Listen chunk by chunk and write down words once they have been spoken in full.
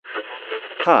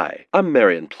Hi, I'm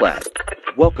Marion Platt.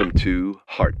 Welcome to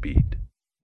Heartbeat.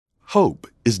 Hope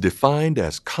is defined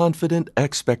as confident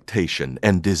expectation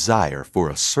and desire for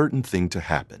a certain thing to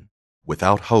happen.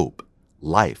 Without hope,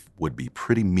 life would be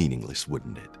pretty meaningless,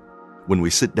 wouldn't it? When we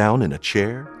sit down in a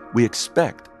chair, we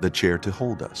expect the chair to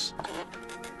hold us.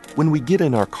 When we get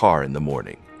in our car in the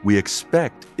morning, we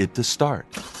expect it to start.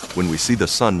 When we see the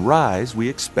sun rise, we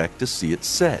expect to see it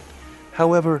set.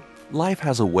 However, life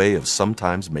has a way of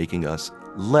sometimes making us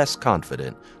less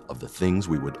confident of the things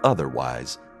we would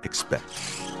otherwise expect.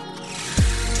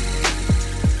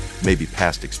 Maybe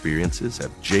past experiences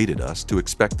have jaded us to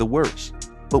expect the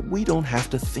worst, but we don't have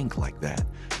to think like that.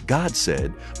 God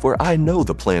said, "For I know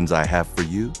the plans I have for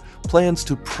you, plans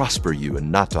to prosper you and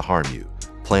not to harm you,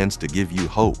 plans to give you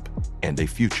hope and a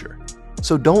future."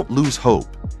 So don't lose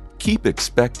hope. Keep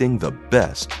expecting the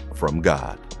best from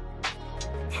God.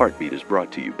 Heartbeat is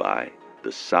brought to you by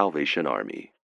the Salvation Army.